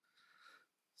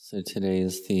So today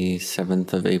is the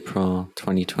 7th of April,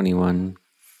 2021.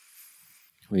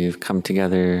 We've come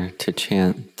together to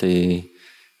chant the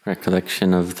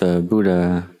recollection of the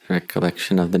Buddha, the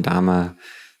recollection of the Dhamma,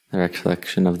 the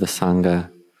recollection of the Sangha.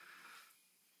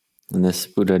 And this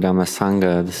Buddha, Dhamma,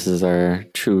 Sangha, this is our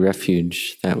true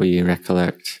refuge that we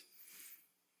recollect.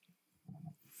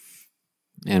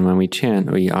 And when we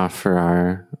chant, we offer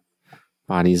our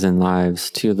bodies and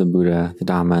lives to the Buddha, the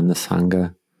Dhamma, and the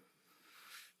Sangha.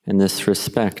 And this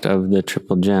respect of the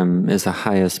Triple Gem is the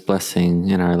highest blessing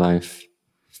in our life.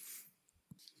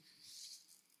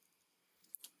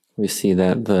 We see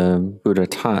that the Buddha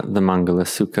taught the Mangala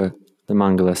Sutta,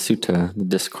 the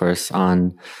discourse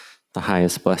on the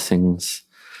highest blessings.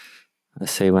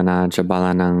 Sevana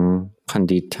jabalanang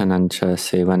panditanancha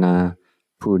sevana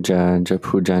puja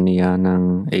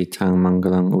japujaniyanang etang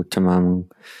mangalang uttamam.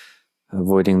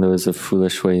 Avoiding those of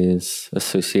foolish ways,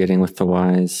 associating with the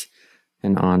wise,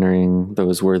 and honoring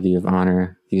those worthy of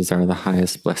honor. These are the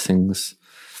highest blessings.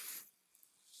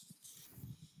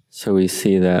 So we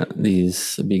see that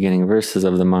these beginning verses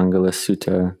of the Mangala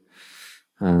Sutta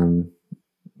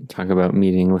talk about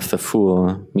meeting with the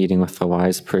fool, meeting with the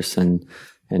wise person,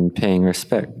 and paying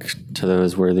respect to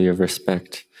those worthy of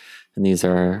respect. And these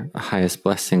are our highest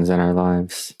blessings in our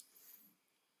lives.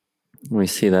 We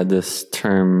see that this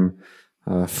term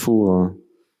fool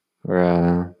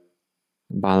or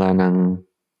balanang,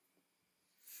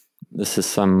 this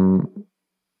is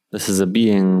a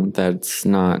being that's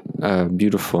not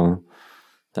beautiful,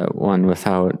 that one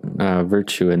without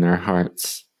virtue in their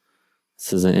hearts.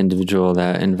 This is an individual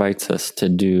that invites us to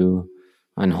do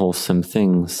unwholesome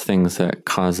things that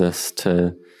cause us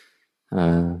to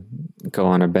go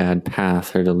on a bad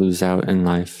path or to lose out in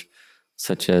life,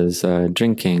 such as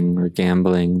drinking or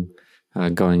gambling,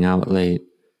 going out late,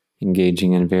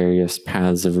 engaging in various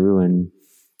paths of ruin,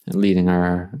 and leading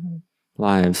our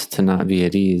lives to not be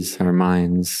at ease, our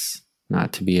minds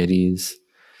not to be at ease.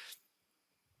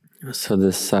 So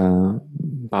this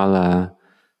bala,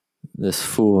 this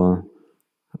fool,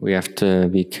 we have to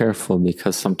be careful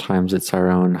because sometimes it's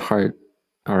our own heart,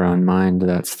 our own mind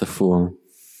that's the fool.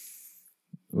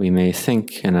 We may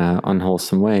think in an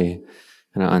unwholesome way,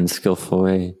 in an unskillful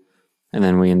way, and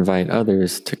then we invite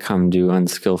others to come do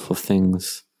unskillful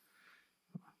things.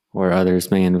 Or others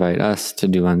may invite us to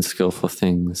do unskillful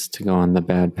things, to go on the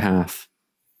bad path.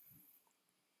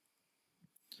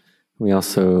 We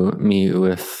also meet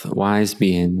with wise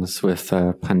beings, with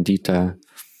pandita,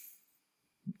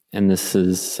 and this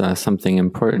is something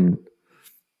important.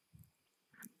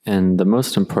 And the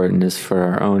most important is for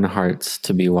our own hearts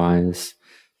to be wise,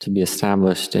 to be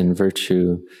established in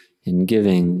virtue, in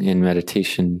giving, in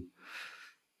meditation.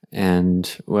 And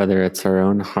whether it's our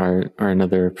own heart or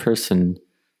another person,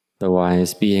 the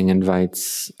wise being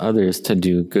invites others to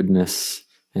do goodness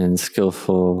and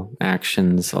skillful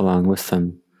actions along with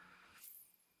them.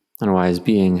 And a wise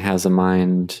being has a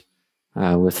mind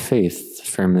with faith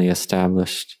firmly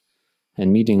established.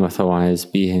 And meeting with a wise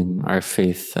being, our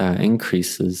faith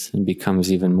increases and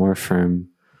becomes even more firm.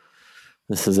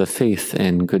 This is a faith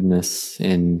in goodness,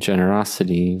 in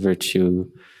generosity,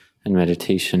 virtue, and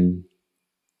meditation.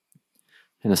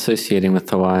 And associating with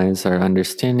the wise, our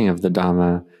understanding of the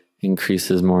Dhamma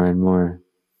increases more and more.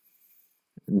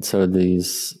 And so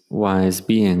these wise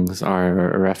beings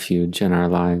are a refuge in our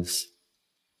lives.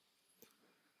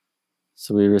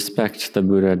 So we respect the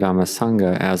Buddha, Dhamma,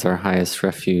 Sangha as our highest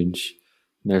refuge.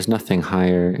 There's nothing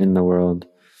higher in the world.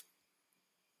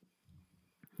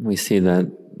 We see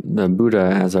that the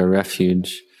Buddha as our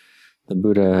refuge, the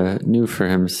Buddha knew for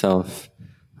himself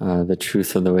the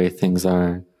truth of the way things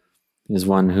are. He is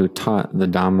one who taught the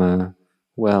Dhamma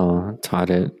well,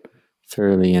 taught it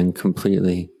thoroughly and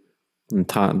completely, and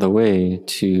taught the way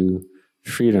to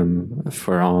freedom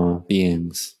for all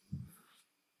beings.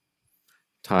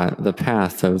 Taught the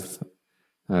path of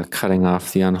cutting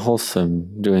off the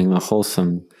unwholesome, doing the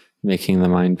wholesome, making the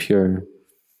mind pure.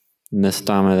 And this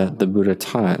Dhamma that the Buddha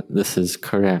taught, this is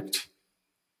correct.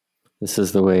 This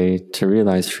is the way to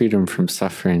realize freedom from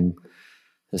suffering.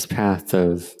 This path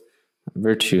of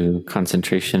virtue,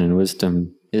 concentration, and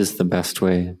wisdom is the best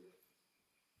way.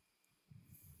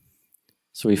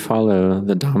 So we follow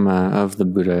the Dhamma of the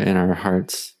Buddha in our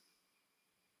hearts.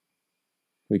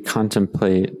 We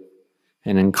contemplate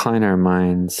and incline our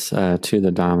minds to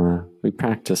the Dhamma. We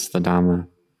practice the Dhamma.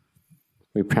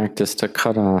 We practice to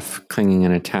cut off clinging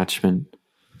and attachment.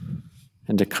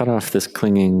 And to cut off this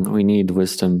clinging, we need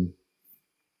wisdom.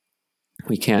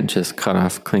 We can't just cut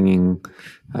off clinging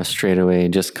straight away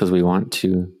just because we want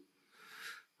to.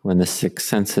 When the six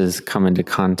senses come into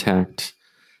contact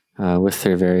with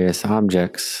their various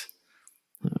objects,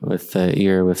 with the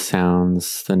ear with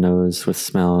sounds, the nose with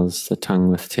smells, the tongue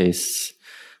with tastes,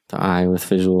 the eye with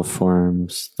visual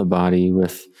forms, the body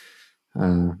with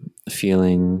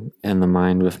feeling, and the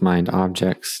mind with mind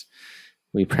objects.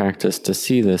 We practice to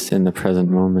see this in the present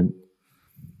moment.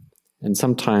 And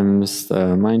sometimes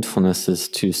the mindfulness is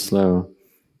too slow,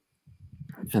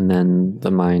 and then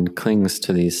the mind clings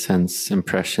to these sense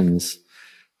impressions.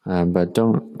 But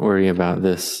don't worry about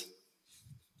this.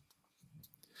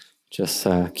 Just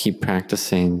keep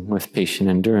practicing with patient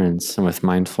endurance and with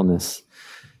mindfulness.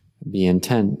 Be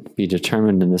intent, be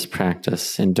determined in this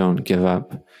practice, and don't give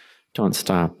up. Don't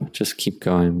stop, just keep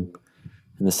going.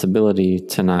 And this ability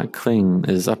to not cling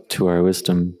is up to our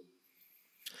wisdom.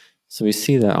 So we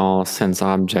see that all sense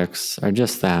objects are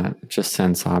just that, just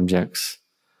sense objects.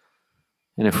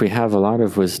 And if we have a lot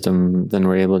of wisdom, then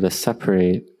we're able to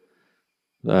separate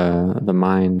the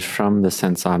mind from the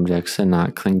sense objects and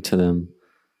not cling to them.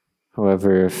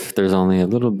 However, if there's only a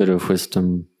little bit of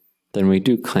wisdom, then we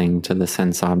do cling to the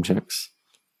sense objects.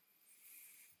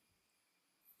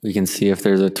 We can see if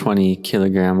there's a 20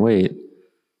 kilogram weight,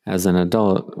 as an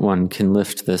adult, one can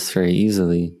lift this very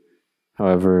easily.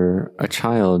 However, a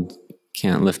child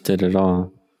can't lift it at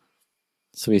all.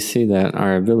 So we see that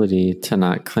our ability to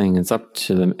not cling is up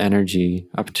to the energy,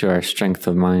 up to our strength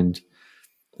of mind.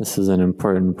 This is an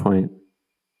important point.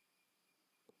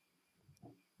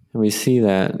 And we see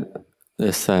that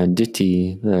this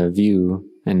ditthi, the view,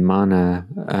 and mana,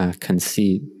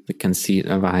 conceit, the conceit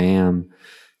of I am,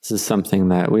 this is something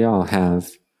that we all have.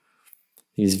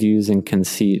 These views and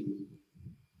conceit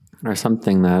are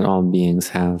something that all beings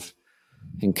have.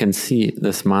 In conceit,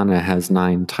 this mana has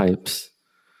 9 types.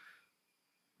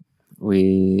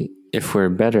 If we're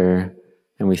better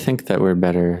and we think that we're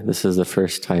better, this is the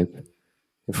first type.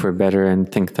 If we're better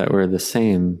and think that we're the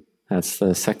same, that's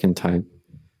the second type.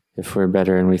 If we're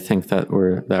better and we think that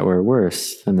we're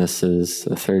worse, then this is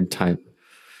the third type.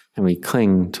 And we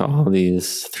cling to all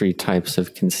these 3 types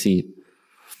of conceit.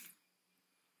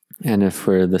 And if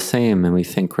we're the same and we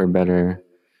think we're better,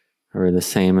 or we're the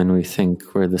same and we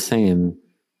think we're the same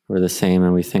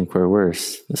and we think we're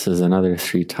worse, this is another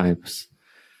 3 types.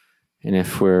 And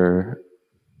if we're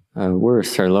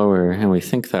worse or lower and we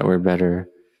think that we're better,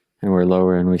 and we're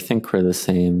lower and we think we're the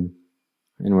same,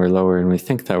 and we're lower and we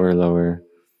think that we're lower,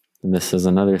 then this is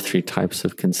another 3 types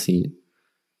of conceit.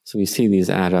 So we see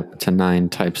these add up to 9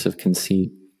 types of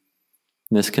conceit.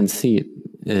 And this conceit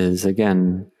is,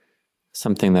 again,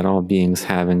 something that all beings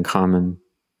have in common.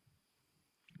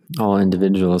 All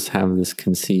individuals have this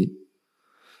conceit.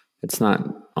 It's not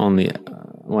only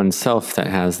oneself that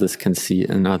has this conceit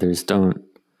and others don't.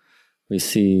 We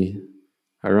see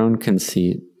our own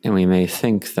conceit and we may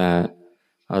think that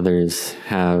others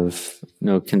have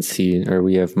no conceit or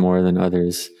we have more than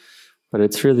others. But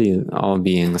it's really all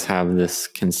beings have this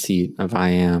conceit of I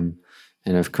am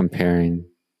and of comparing.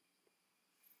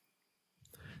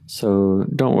 So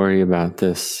don't worry about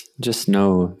this. Just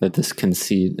know that this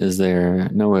conceit is there.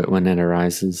 Know it when it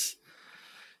arises.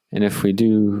 And if we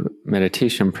do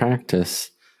meditation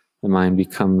practice, the mind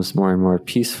becomes more and more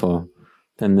peaceful.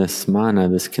 Then this mana,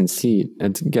 this conceit,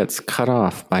 it gets cut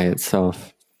off by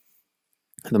itself.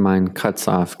 The mind cuts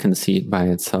off conceit by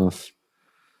itself.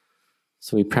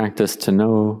 So we practice to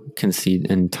know conceit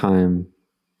in time,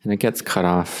 and it gets cut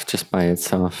off just by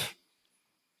itself.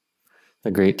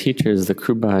 The great teachers, the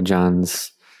Kruba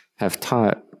Ajahns, have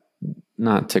taught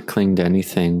not to cling to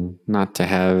anything, not to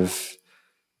have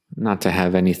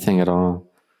anything at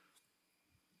all.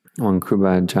 One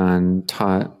Kruba Ajahn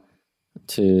taught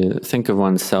to think of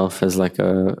oneself as like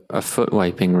a foot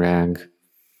wiping rag,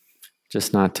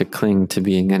 just not to cling to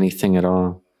being anything at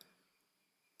all.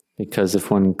 Because if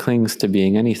one clings to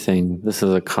being anything, this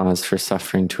is a cause for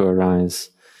suffering to arise.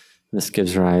 This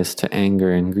gives rise to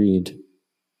anger and greed.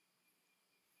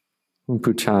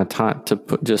 Rinpoche taught to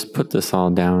put this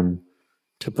all down,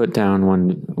 to put down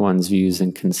one's views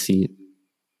and conceit.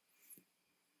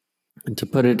 And to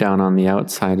put it down on the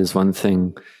outside is one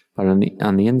thing, but on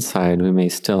the inside we may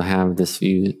still have these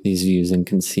views and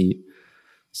conceit.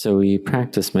 So we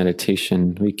practice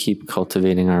meditation, we keep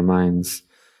cultivating our minds.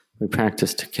 We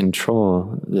practice to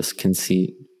control this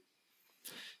conceit.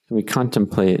 And we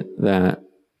contemplate that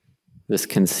this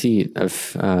conceit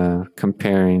of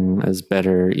comparing as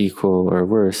better, equal, or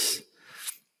worse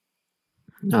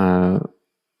is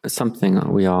something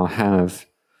that we all have.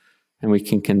 And we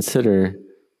can consider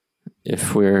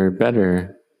if we're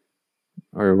better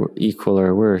or equal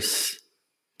or worse,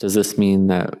 does this mean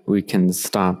that we can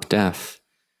stop death?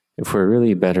 If we're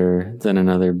really better than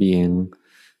another being,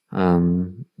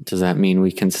 does that mean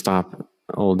we can stop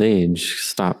old age,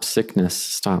 stop sickness,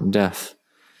 stop death?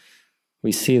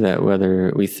 we see that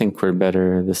whether we think we're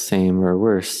better, the same, or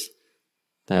worse,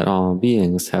 that all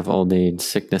beings have old age,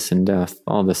 sickness, and death,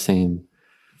 all the same.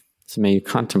 So may you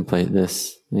contemplate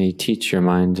this, may you teach your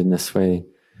mind in this way,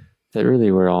 that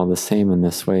really we're all the same in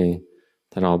this way,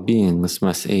 that all beings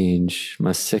must age,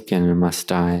 must sicken, and must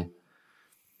die.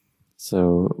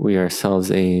 So we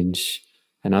ourselves age,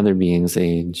 and other beings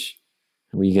age.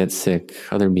 We get sick,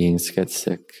 other beings get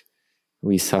sick.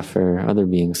 We suffer, other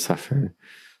beings suffer.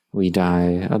 We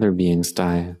die, other beings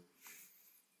die.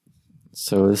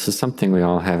 So this is something we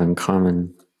all have in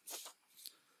common.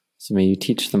 So may you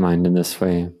teach the mind in this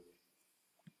way.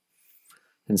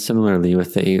 And similarly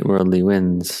with the 8 worldly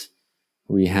winds,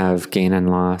 we have gain and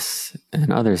loss,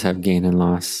 and others have gain and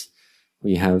loss.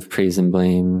 We have praise and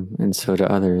blame, and so do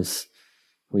others.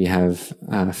 We have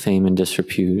fame and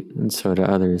disrepute, and so do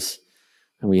others.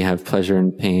 And we have pleasure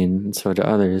and pain, and so do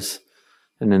others.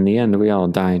 And in the end, we all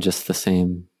die just the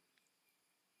same.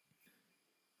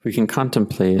 We can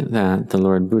contemplate that the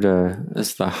Lord Buddha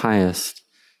is the highest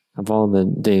of all the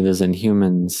devas and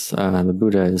humans. The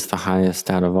Buddha is the highest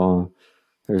out of all.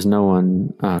 There's no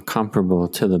one comparable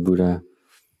to the Buddha.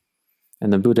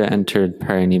 And the Buddha entered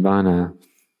Parinibbana.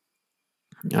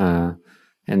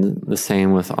 And the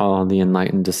same with all the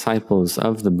enlightened disciples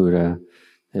of the Buddha.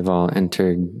 They've all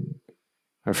entered,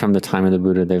 or from the time of the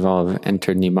Buddha, they've all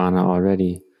entered Nibbana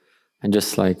already. And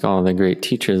just like all the great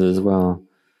teachers as well,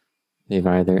 they've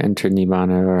either entered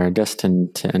Nibbana or are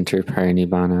destined to enter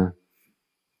Parinibbana.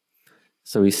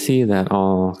 So we see that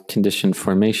all conditioned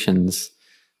formations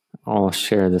all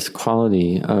share this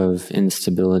quality of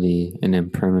instability and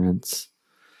impermanence.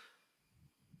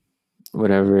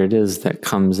 Whatever it is that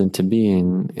comes into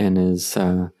being and is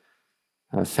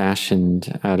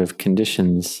fashioned out of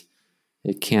conditions,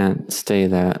 it can't stay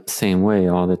that same way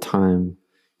all the time.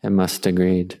 It must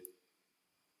degrade.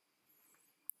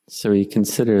 So we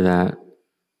consider that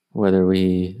whether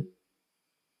we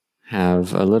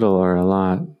have a little or a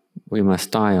lot, we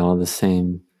must die all the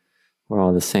same. We're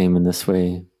all the same in this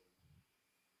way.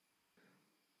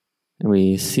 And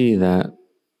we see that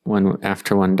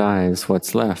after one dies,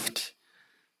 what's left?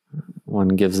 One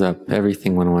gives up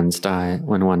everything when one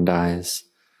dies,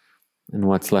 and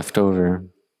what's left over.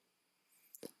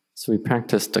 So we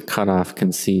practice to cut off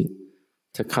conceit,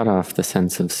 to cut off the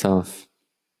sense of self.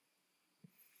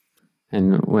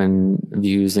 And when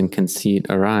views and conceit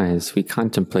arise, we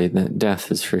contemplate that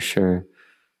death is for sure.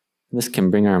 This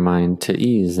can bring our mind to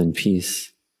ease and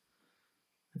peace.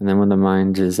 And then when the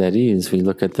mind is at ease, we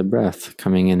look at the breath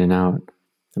coming in and out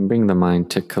and bring the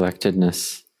mind to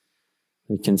collectedness.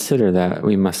 We consider that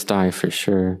we must die for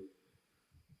sure,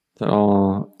 that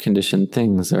all conditioned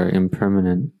things are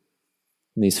impermanent.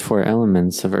 These 4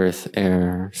 elements of earth,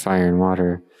 air, fire, and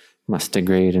water must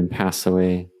degrade and pass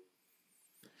away.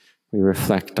 We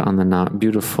reflect on the not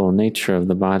beautiful nature of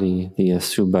the body, the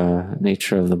asubha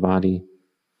nature of the body,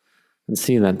 and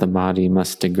see that the body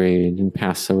must degrade and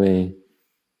pass away.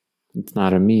 It's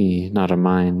not a me, not a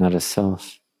mine, not a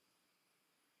self.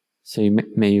 So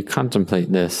may you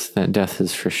contemplate this, that death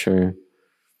is for sure.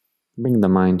 Bring the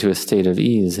mind to a state of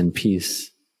ease and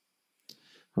peace.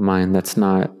 A mind that's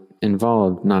not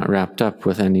involved, not wrapped up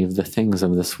with any of the things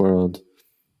of this world.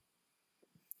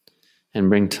 And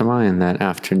bring to mind that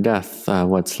after death,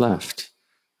 what's left?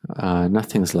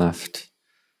 Nothing's left.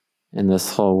 In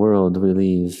this whole world, we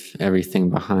leave everything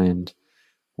behind.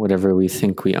 Whatever we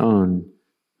think we own,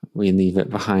 we leave it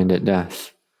behind at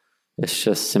death. It's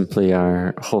just simply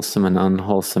our wholesome and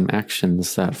unwholesome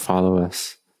actions that follow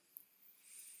us.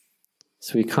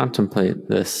 So we contemplate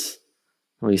this.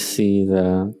 We see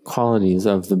the qualities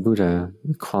of the Buddha,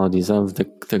 the qualities of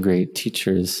the great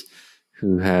teachers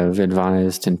who have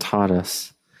advised and taught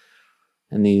us.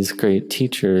 And these great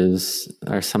teachers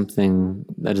are something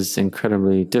that is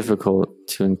incredibly difficult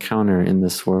to encounter in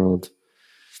this world.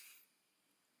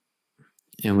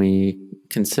 And we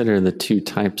consider the 2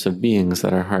 types of beings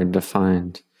that are hard to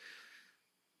find.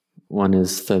 One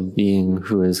is the being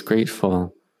who is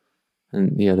grateful,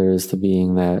 and the other is the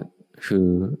being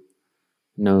who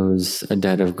knows a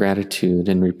debt of gratitude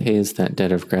and repays that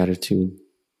debt of gratitude.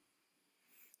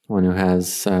 One who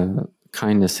has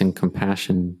kindness and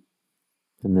compassion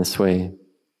in this way.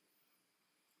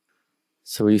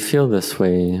 So we feel this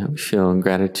way, we feel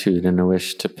gratitude and a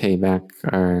wish to pay back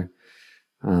or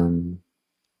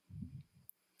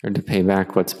to pay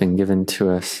back what's been given to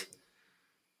us,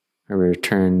 or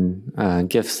return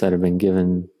gifts that have been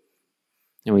given.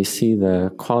 And we see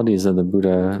the qualities of the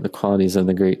Buddha, the qualities of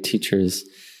the great teachers,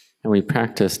 and we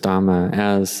practice Dhamma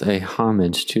as a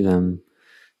homage to them.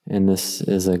 And this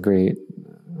is a great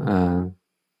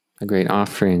a great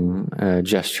offering, a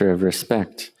gesture of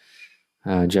respect,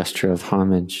 a gesture of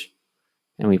homage.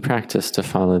 And we practice to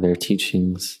follow their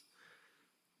teachings.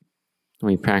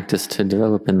 We practice to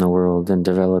develop in the world and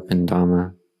develop in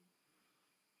Dhamma,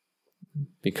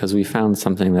 because we found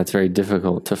something that's very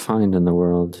difficult to find in the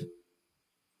world.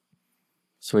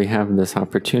 So we have this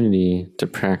opportunity to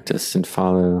practice and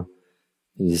follow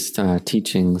these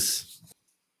teachings.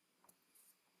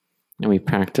 And we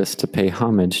practice to pay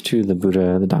homage to the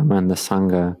Buddha, the Dhamma, and the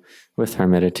Sangha with our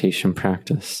meditation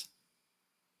practice.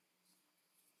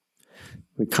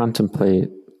 We contemplate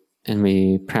and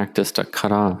we practice to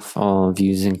cut off all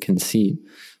views and conceit,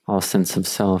 all sense of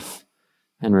self,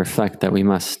 and reflect that we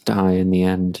must die in the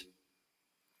end.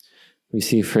 We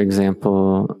see, for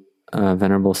example,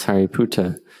 Venerable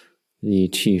Sariputta, the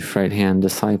chief right-hand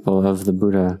disciple of the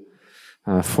Buddha,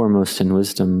 foremost in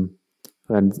wisdom,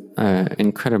 who had an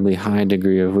incredibly high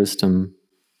degree of wisdom.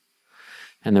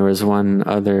 And there was one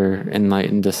other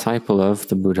enlightened disciple of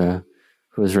the Buddha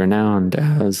who was renowned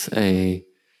as a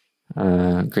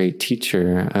great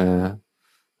teacher,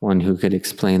 one who could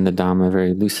explain the Dhamma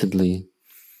very lucidly.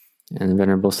 And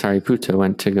Venerable Sariputta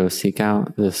went to go seek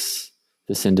out this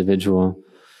individual.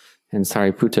 And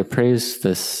Sariputta praised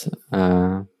this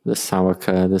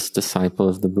Sāvaka, this disciple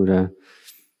of the Buddha,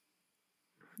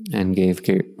 and gave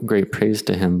great praise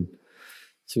to him.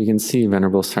 So we can see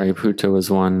Venerable Sariputta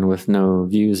was one with no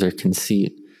views or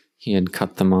conceit. He had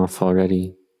cut them off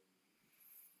already.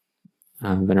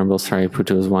 Venerable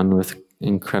Sariputta was one with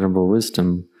incredible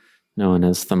wisdom, known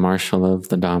as the marshal of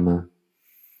the Dhamma,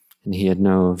 and he had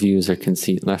no views or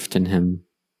conceit left in him.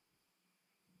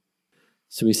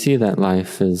 So we see that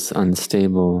life is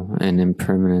unstable and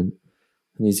impermanent.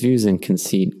 And these views and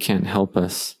conceit can't help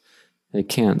us. They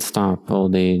can't stop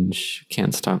old age,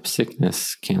 can't stop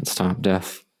sickness, can't stop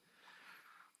death.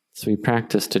 So we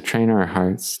practice to train our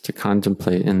hearts to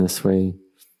contemplate in this way.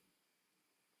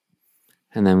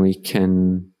 And then we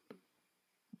can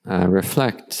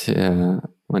reflect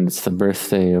when it's the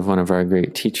birthday of one of our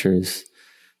great teachers,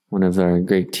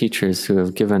 who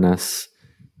have given us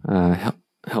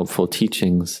helpful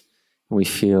teachings. We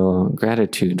feel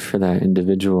gratitude for that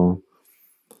individual.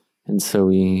 And so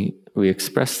we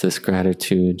express this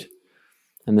gratitude.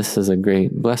 And this is a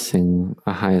great blessing,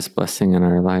 a highest blessing in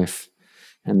our life.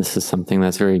 And this is something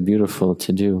that's very beautiful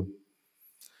to do.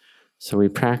 So we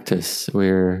practice,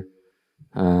 we're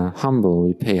humble,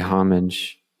 we pay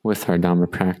homage with our Dhamma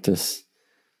practice.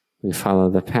 We follow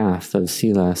the path of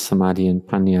Sila, Samadhi, and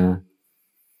Panya,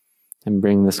 and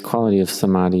bring this quality of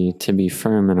Samadhi to be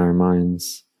firm in our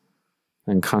minds,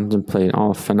 and contemplate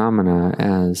all phenomena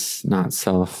as not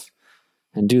self,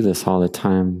 and do this all the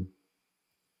time.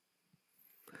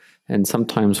 And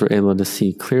sometimes we're able to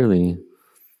see clearly.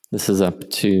 This is up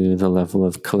to the level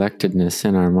of collectedness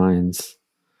in our minds.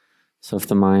 So if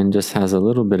the mind just has a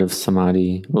little bit of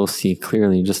samadhi, we'll see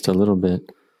clearly just a little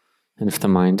bit. And if the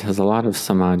mind has a lot of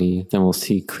samadhi, then we'll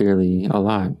see clearly a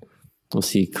lot. We'll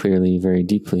see clearly very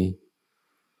deeply.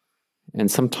 And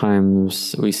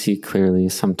sometimes we see clearly,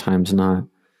 sometimes not.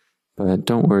 But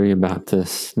don't worry about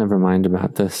this. Never mind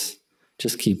about this.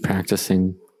 Just keep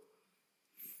practicing.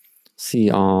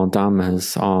 See all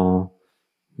dhammas, all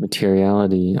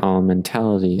materiality, all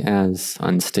mentality as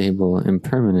unstable,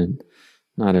 impermanent.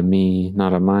 Not a me,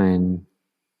 not a mine,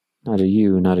 not a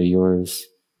you, not a yours.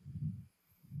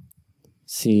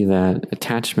 See that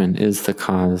attachment is the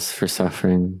cause for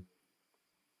suffering.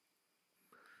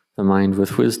 The mind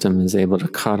with wisdom is able to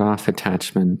cut off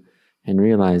attachment and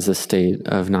realize a state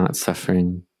of not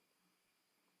suffering.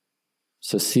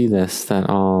 So see this, that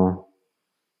all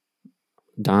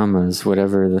dhammas,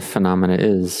 whatever the phenomena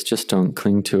is, just don't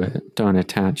cling to it, don't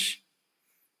attach.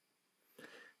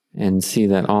 And see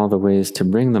that all the ways to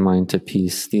bring the mind to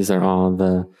peace, these are all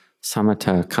the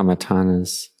samatha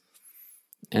kammattanas.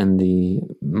 And the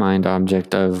mind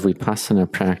object of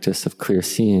vipassana practice of clear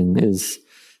seeing is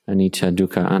anicca,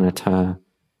 dukkha, anatta,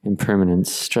 impermanence,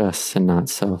 stress, and not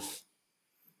self.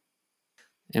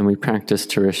 And we practice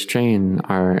to restrain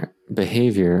our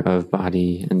behavior of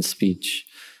body and speech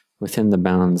within the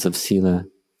bounds of sila.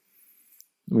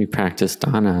 We practice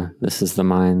dana. This is the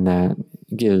mind that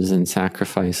gives and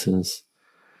sacrifices.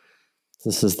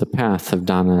 This is the path of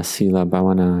dana, sila,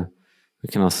 bhavana. We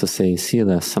can also say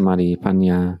sila, samadhi,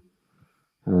 panya,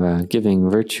 giving,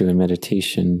 virtue, and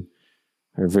meditation,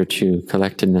 or virtue,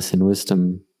 collectedness, and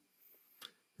wisdom.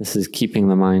 This is keeping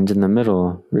the mind in the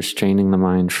middle, restraining the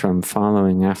mind from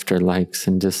following after likes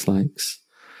and dislikes.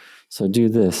 So do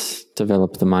this,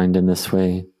 develop the mind in this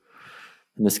way.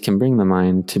 And this can bring the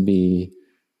mind to be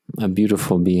a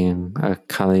beautiful being, a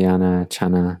kalyana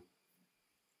chana.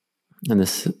 And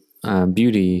this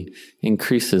beauty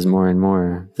increases more and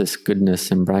more. This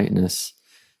goodness and brightness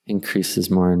increases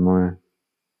more and more.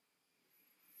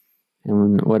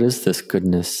 And what is this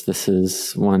goodness? This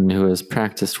is one who has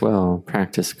practiced well,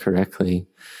 practiced correctly.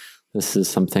 This is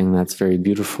something that's very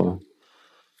beautiful.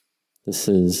 This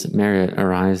is merit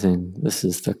arising. This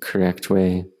is the correct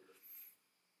way.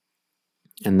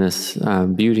 And this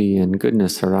beauty and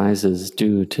goodness arises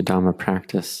due to Dhamma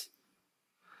practice.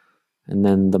 And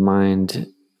then the mind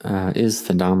is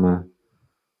the Dhamma.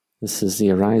 This is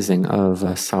the arising of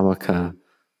a Savaka,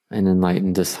 an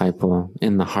enlightened disciple,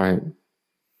 in the heart.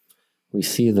 We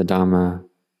see the Dhamma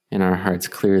in our hearts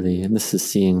clearly, and this is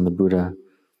seeing the Buddha.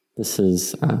 This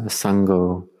is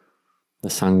Sangho, the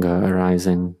Sangha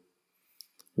arising.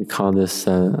 We call this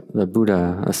the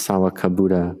Buddha, a Savaka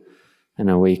Buddha, an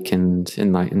awakened,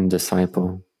 enlightened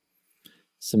disciple.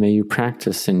 So may you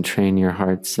practice and train your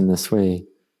hearts in this way.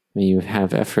 May you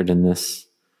have effort in this.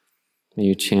 May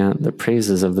you chant the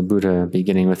praises of the Buddha,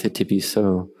 beginning with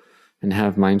Itipiso, and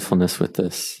have mindfulness with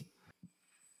this.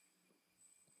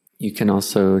 You can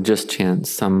also just chant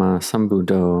Samma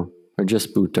Sambuddho, or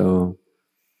just Buddho.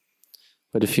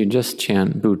 But if you just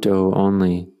chant Buddho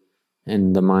only,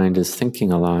 and the mind is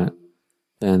thinking a lot,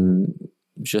 then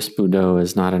just Buddho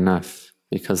is not enough,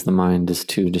 because the mind is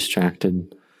too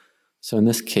distracted. So in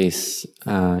this case,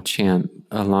 chant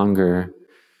a longer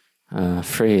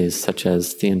phrase, such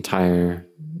as the entire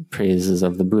praises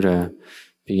of the Buddha,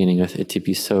 beginning with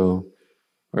Itipiso.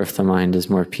 Or if the mind is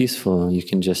more peaceful, you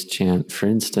can just chant, for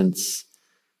instance,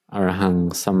 Arahang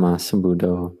Samma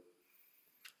Sambuddho.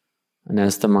 And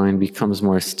as the mind becomes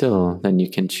more still, then you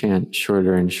can chant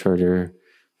shorter and shorter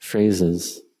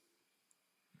phrases.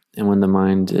 And when the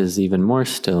mind is even more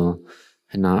still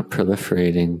and not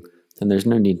proliferating, then there's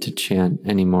no need to chant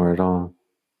anymore at all.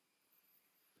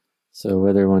 So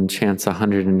whether one chants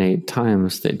 108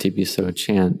 times the Itipiso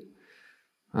chant,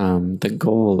 the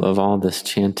goal of all this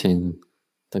chanting,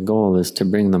 the goal is to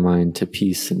bring the mind to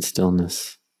peace and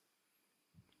stillness.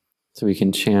 So we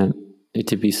can chant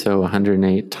Itipiso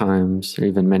 108 times, or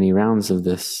even many rounds of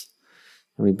this,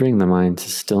 and we bring the mind to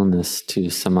stillness, to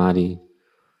samadhi.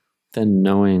 Then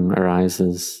knowing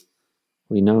arises.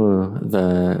 We know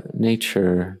the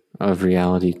nature of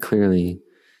reality clearly,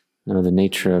 know the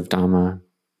nature of Dhamma.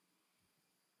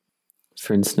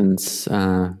 For instance,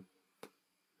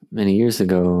 many years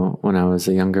ago, when I was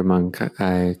a younger monk,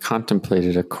 I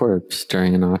contemplated a corpse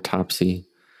during an autopsy.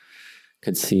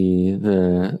 Could see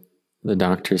the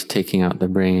doctors taking out the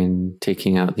brain,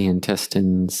 taking out the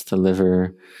intestines, the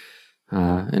liver,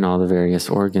 and all the various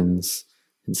organs,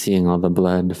 and seeing all the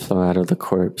blood flow out of the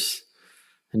corpse.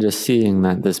 And just seeing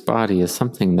that this body is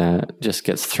something that just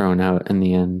gets thrown out in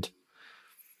the end.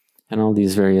 And all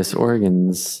these various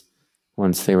organs,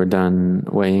 once they were done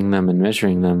weighing them and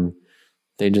measuring them,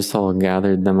 they just all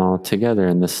gathered them all together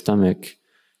in the stomach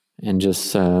and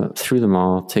just threw them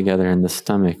all together in the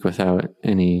stomach without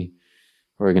any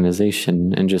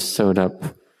organization, and just sewed up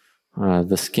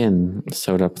the skin,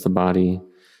 sewed up the body.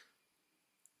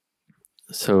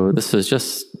 So this was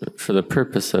just for the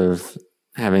purpose of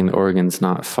having the organs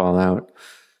not fall out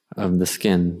of the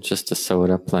skin, just to sew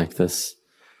it up like this.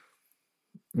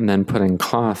 And then putting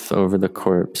cloth over the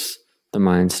corpse, the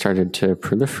mind started to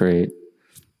proliferate,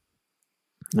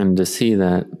 and to see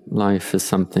that life is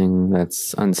something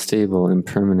that's unstable,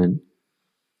 impermanent.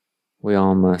 We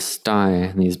all must die,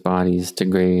 and these bodies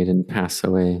degrade and pass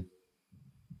away.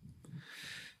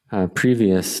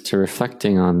 Previous to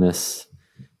reflecting on this,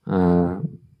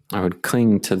 I would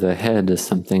cling to the head as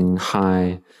something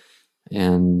high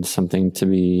and something to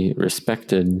be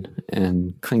respected,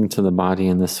 and cling to the body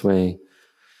in this way.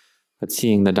 But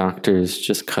seeing the doctors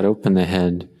just cut open the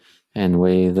head and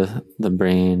weigh the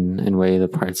brain and weigh the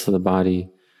parts of the body,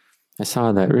 I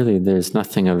saw that really there's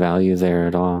nothing of value there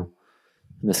at all.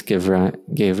 This gave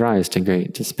rise to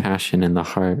great dispassion in the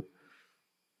heart,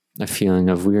 a feeling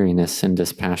of weariness and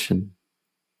dispassion.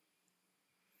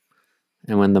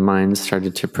 And when the mind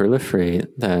started to proliferate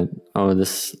that, oh,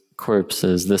 this corpse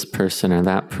is this person or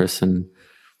that person,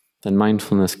 then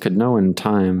mindfulness could know in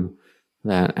time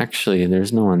that actually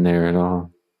there's no one there at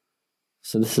all.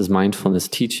 So this is mindfulness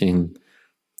teaching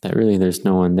that really there's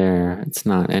no one there. It's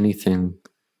not anything.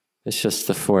 It's just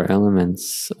the four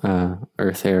elements,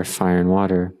 earth, air, fire, and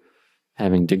water,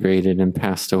 having degraded and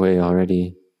passed away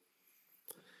already.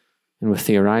 And with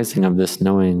the arising of this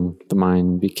knowing, the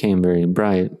mind became very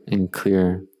bright and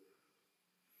clear.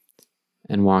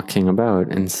 And walking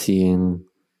about and seeing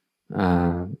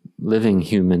living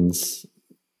humans,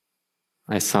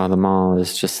 I saw them all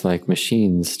as just like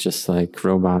machines, just like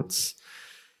robots,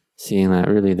 seeing that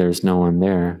really there's no one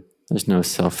there. There's no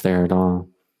self there at all.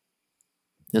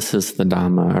 This is the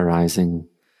Dhamma arising.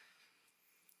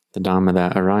 The Dhamma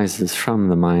that arises from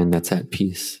the mind that's at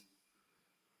peace.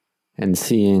 And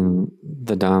seeing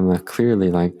the Dhamma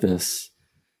clearly like this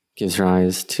gives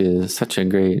rise to such a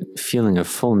great feeling of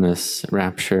fullness,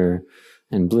 rapture,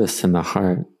 and bliss in the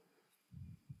heart.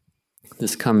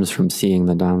 This comes from seeing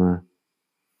the Dhamma.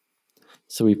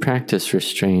 So we practice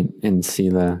restraint in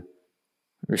Sila,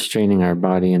 restraining our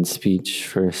body and speech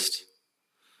first.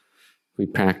 We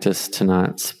practice to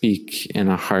not speak in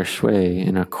a harsh way,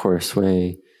 in a coarse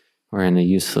way, or in a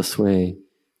useless way,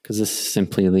 because this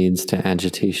simply leads to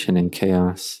agitation and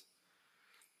chaos.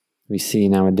 We see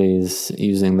nowadays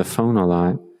using the phone a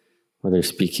lot, whether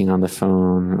speaking on the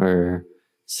phone or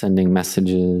sending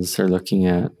messages or looking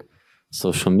at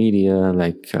social media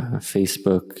like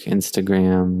Facebook,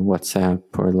 Instagram, WhatsApp,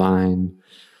 or Line.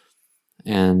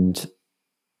 And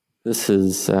this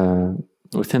is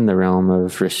within the realm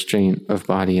of restraint of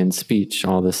body and speech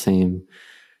all the same.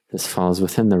 This falls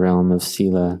within the realm of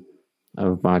Sila,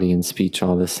 of body and speech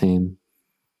all the same.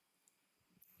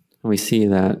 And we see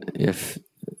that if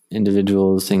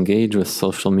individuals engage with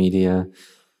social media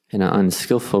in an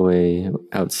unskillful way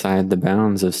outside the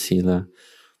bounds of Sila,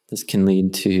 this can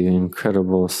lead to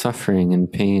incredible suffering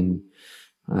and pain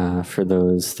for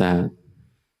those that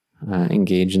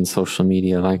engage in social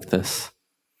media like this.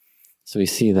 So we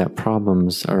see that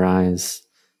problems arise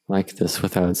like this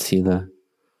without Sila.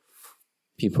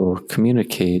 People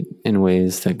communicate in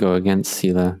ways that go against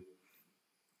Sila,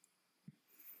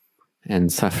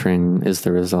 and suffering is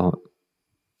the result.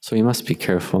 So we must be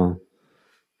careful,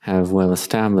 have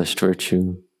well-established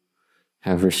virtue,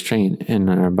 have restraint in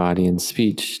our body and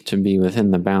speech to be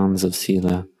within the bounds of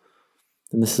Sila.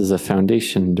 And this is a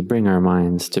foundation to bring our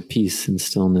minds to peace and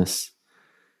stillness,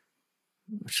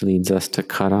 which leads us to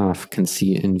cut off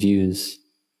conceit and views.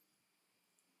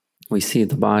 We see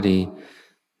the body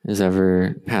is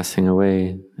ever passing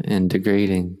away and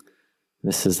degrading.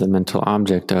 This is the mental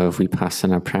object of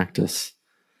vipassana practice.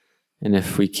 And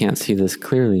if we can't see this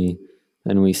clearly,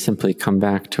 then we simply come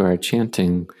back to our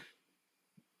chanting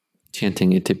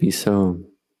it to be so,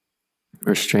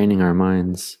 restraining our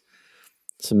minds.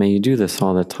 So may you do this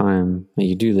all the time. May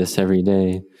you do this every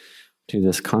day. Do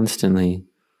this constantly.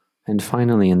 And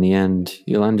finally, in the end,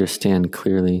 you'll understand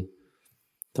clearly.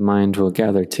 The mind will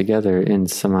gather together in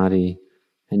samadhi,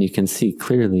 and you can see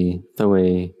clearly the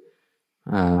way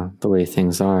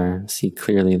things are, see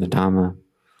clearly the Dhamma.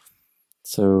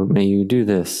 So may you do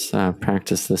this,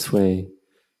 practice this way,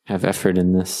 have effort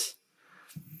in this.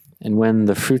 And when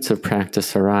the fruits of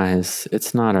practice arise,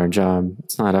 it's not our job,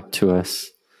 it's not up to us.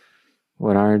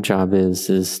 What our job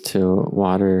is to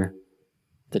water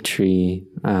the tree,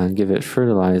 give it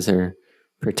fertilizer,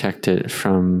 protect it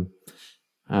from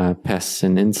pests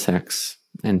and insects,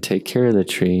 and take care of the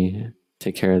tree,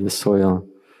 take care of the soil.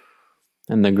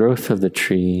 And the growth of the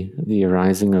tree, the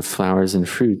arising of flowers and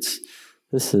fruits,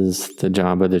 this is the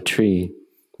job of the tree.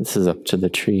 This is up to the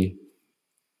tree.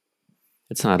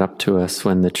 It's not up to us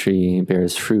when the tree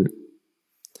bears fruit.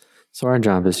 So our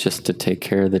job is just to take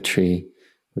care of the tree,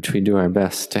 which we do our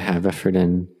best to have effort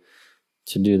in,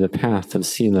 to do the path of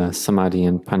Sila, Samadhi,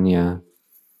 and Panya,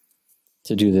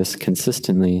 to do this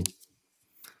consistently,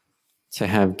 to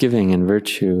have giving and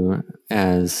virtue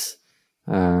as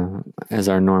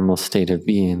our normal state of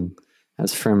being,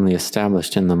 as firmly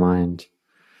established in the mind,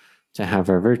 to have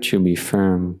our virtue be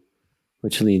firm,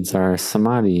 which leads our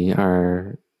samadhi,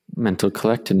 our mental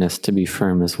collectedness, to be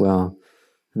firm as well.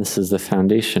 And this is the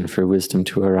foundation for wisdom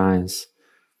to arise.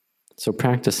 So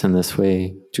practice in this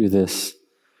way, do this,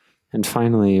 and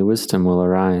finally wisdom will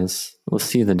arise. We'll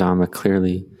see the Dhamma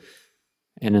clearly,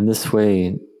 and in this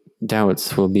way,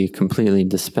 doubts will be completely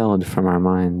dispelled from our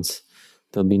minds.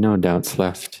 There'll be no doubts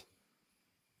left.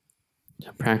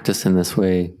 Practice in this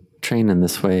way, train in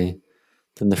this way,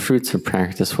 then the fruits of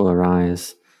practice will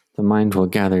arise. The mind will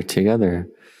gather together,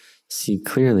 see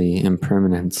clearly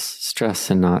impermanence, stress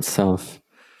and not self.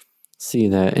 See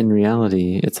that in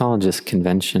reality, it's all just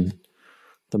convention.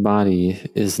 The body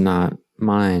is not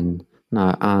mine,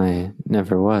 not I,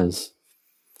 never was.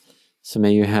 So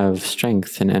may you have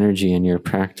strength and energy in your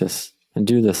practice, and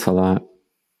do this a lot.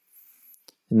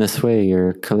 In this way,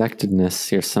 your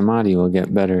collectedness, your samadhi will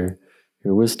get better,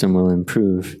 your wisdom will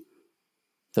improve.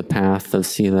 The path of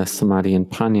Sila, Samadhi, and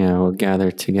Panya will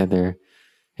gather together,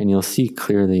 and you'll see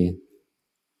clearly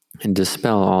and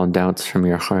dispel all doubts from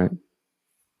your heart.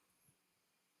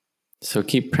 So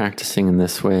keep practicing in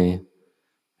this way,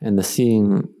 and the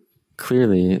seeing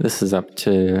clearly, this is up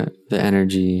to the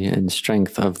energy and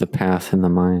strength of the path in the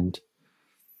mind.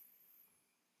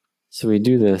 So we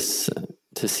do this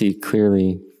to see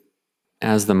clearly,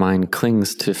 as the mind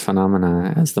clings to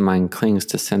phenomena, as the mind clings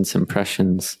to sense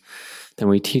impressions, then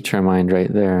we teach our mind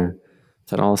right there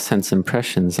that all sense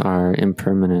impressions are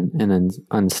impermanent and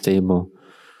unstable,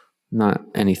 not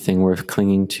anything worth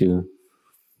clinging to.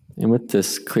 And with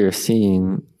this clear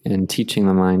seeing and teaching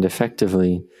the mind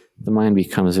effectively, the mind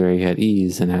becomes very at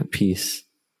ease and at peace.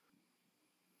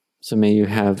 So may you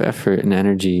have effort and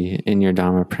energy in your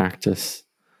Dhamma practice.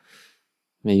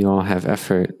 May you all have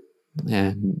effort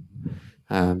and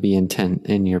be intent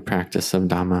in your practice of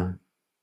Dhamma.